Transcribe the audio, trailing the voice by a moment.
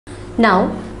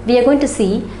Now we are going to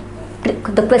see,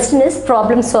 the question is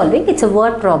problem solving. It's a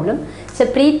word problem. So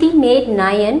Preeti made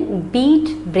 9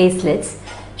 bead bracelets.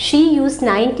 She used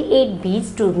 98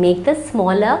 beads to make the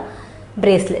smaller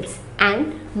bracelets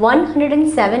and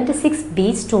 176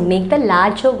 beads to make the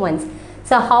larger ones.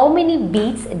 So how many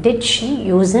beads did she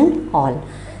use in all?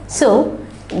 So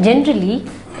generally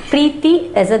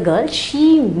Preeti as a girl,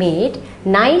 she made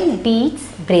 9 beads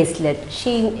bracelet.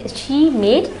 She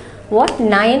made what?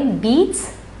 9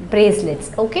 beads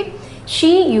bracelets. Okay.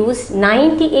 She used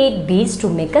 98 beads to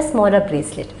make a smaller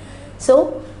bracelet.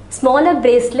 So smaller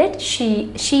bracelet,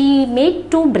 she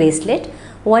made 2 bracelet.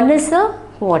 One is a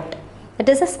what? It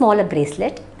is a smaller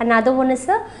bracelet. Another one is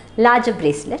a larger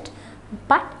bracelet.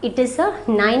 But it is a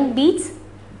 9 beads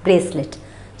bracelet.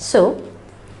 So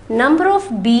number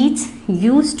of beads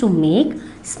used to make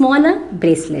smaller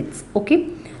bracelets. Okay.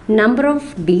 Number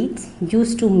of beads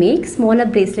used to make smaller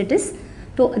bracelet is,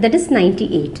 that is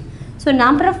 98. So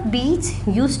number of beads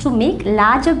used to make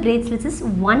larger bracelets is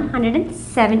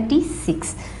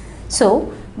 176.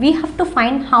 So we have to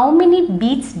find how many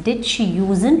beads did she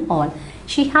use in all.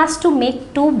 She has to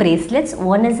make 2 bracelets.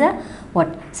 One is a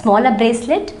what? Smaller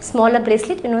bracelet,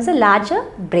 and was a larger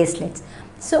bracelet.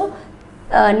 So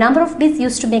number of beads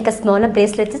used to make a smaller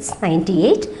bracelet is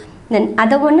 98. Then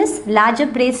other one is larger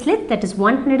bracelet, that is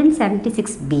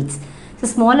 176 beads. So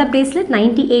smaller bracelet,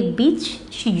 98 beads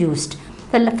she used.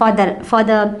 For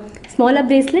the smaller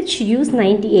bracelet, she used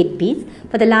 98 beads.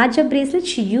 For the larger bracelet,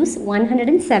 she used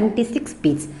 176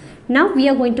 beads. Now we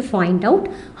are going to find out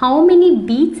how many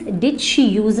beads did she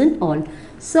use in all.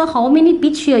 So how many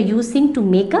beads she are using to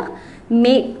make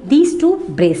these 2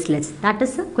 bracelets? That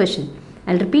is the question.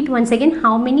 I'll repeat once again.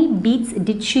 How many beads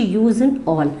did she use in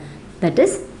all? That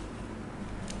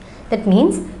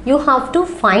means you have to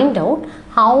find out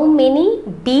how many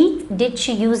beads did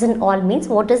she use in all. Means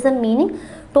what is the meaning?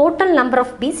 Total number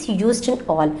of beads she used in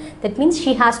all. That means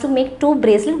she has to make 2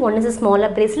 bracelets. One is a smaller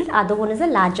bracelet, other one is a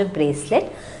larger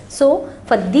bracelet. So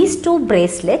for these 2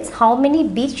 bracelets, how many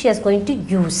beads she is going to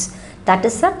use? That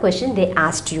is the question they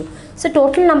asked you. So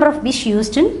total number of beads she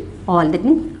used in all. That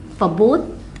means for both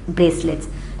bracelets.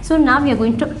 So now we are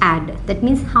going to add. That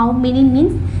means how many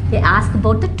means they ask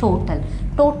about the total.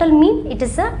 Total means it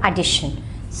is a addition.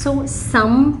 So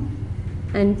sum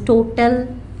and total,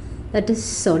 that is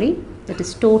total,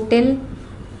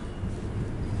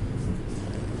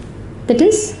 that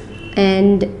is,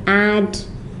 and add,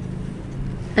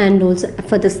 and also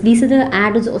for this, these are the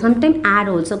add also, sometimes add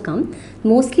also come.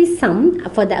 Mostly sum,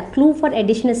 for the clue for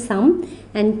addition is sum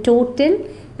and total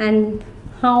and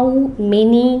how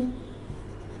many,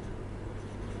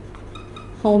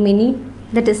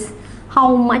 that is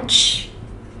how much.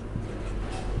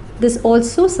 This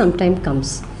also sometimes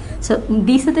comes. So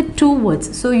these are the 2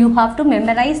 words. So you have to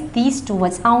memorize these 2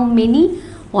 words. How many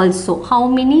also. How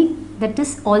many, that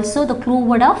is also the clue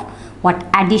word of what?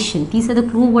 Addition. These are the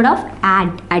clue word of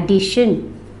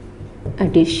addition.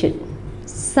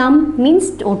 Sum means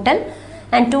total,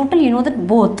 and total you know that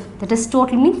both. That is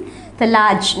total means the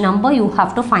large number you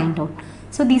have to find out.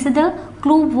 So these are the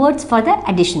clue words for the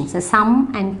addition. So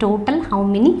sum and total, how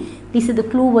many. These are the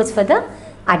clue words for the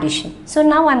addition. So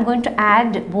now I am going to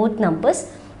add both numbers.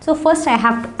 So first I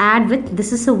have to add with,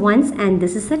 this is a ones and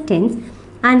this is a tens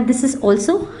and this is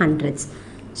also hundreds.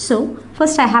 So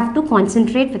first I have to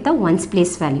concentrate with the ones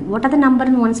place value. What are the number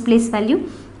in ones place value?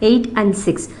 8 and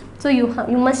 6. So you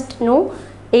must know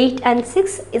 8 and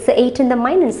 6 is the 8 in the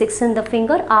mind and 6 in the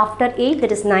finger. After 8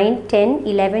 that is 9, 10,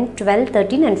 11, 12,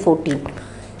 13 and 14.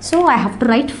 So I have to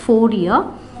write 4 here.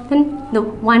 Then the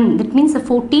 1, that means the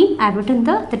 14 I have written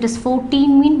that is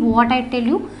 14 mean what I tell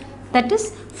you, that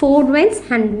is 4 ones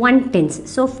and 1 tens.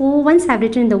 So 4 ones I have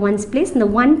written in the ones place and the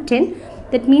 1 10,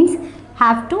 that means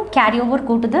have to carry over,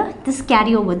 go to the, this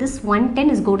carry over, this 110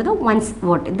 is go to the ones,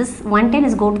 what, this 110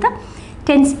 is go to the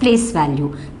tens place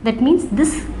value. That means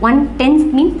this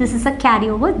 110 means this is a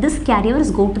carryover, this carryover is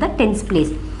go to the tens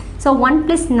place. So 1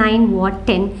 plus 9 what?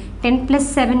 10. 10 plus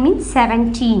 7 means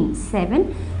 17.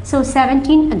 7. So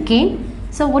 17 again.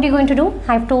 So what are you going to do?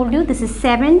 I have told you this is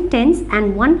 7 tens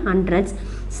and 100s.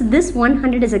 So this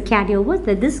 100 is a carryover.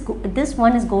 So this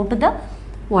one is go to the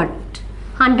what?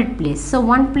 100 place. So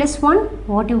 1 plus 1,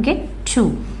 what you get?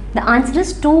 2. The answer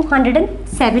is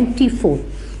 274.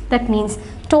 That means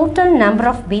total number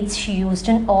of beads she used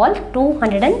in all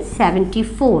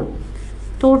 274.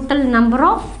 Total number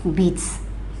of beads.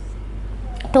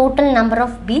 Total number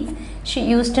of beads she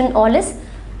used in all is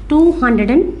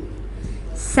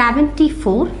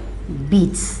 274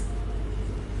 beads.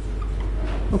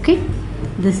 Okay,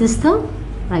 this is the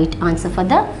right answer for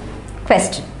the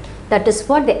question. That is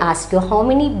what they ask you. How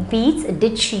many beads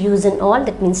did she use in all?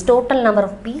 That means total number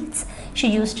of beads she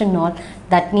used in all.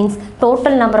 That means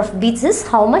total number of beads is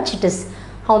how much it is.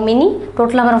 How many?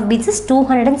 Total number of beads is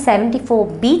 274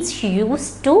 beads she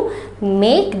used to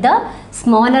make the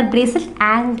smaller bracelet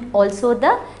and also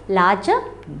the larger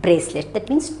bracelet. That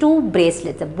means two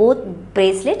bracelets.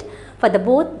 For the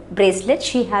both bracelets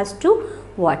she has to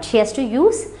what? She has to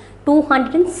use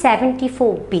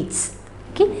 274 beads.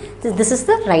 Okay, so this is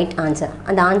the right answer,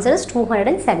 and the answer is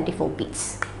 274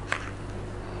 beads.